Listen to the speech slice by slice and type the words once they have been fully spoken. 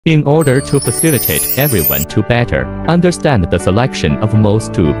In order to facilitate everyone to better understand the selection of MOS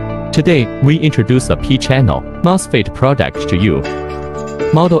tube, today we introduce a P-channel MOSFET product to you.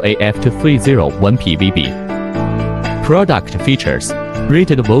 Model AF2301P-VB. Product features: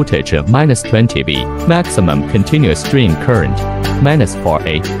 rated voltage -20 V, maximum continuous drain current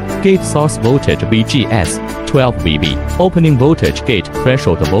 -4A, gate source voltage VGS 12 VB, opening voltage gate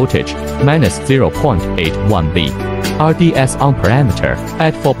threshold voltage -0.81 V. RDS on parameter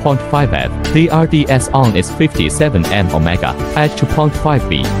at 4.5 F. The RDS on is 57 m-ohms. At 2.5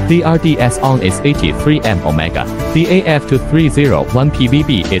 V, the RDS on is 83 m-ohms. The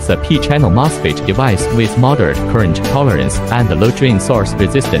AF2301P-VB is a P-channel MOSFET device with moderate current tolerance and low drain source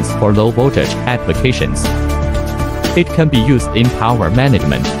resistance for low voltage applications. It can be used in power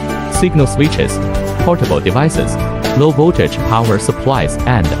management, signal switches, portable devices, low voltage power supplies,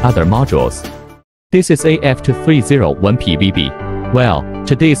 and other modules. This is AF2301P-VB. Well,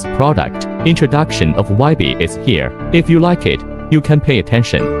 today's product introduction of VB is here. If you like it, you can pay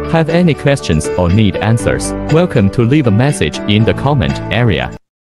attention. Have any questions or need answers? Welcome to leave a message in the comment area.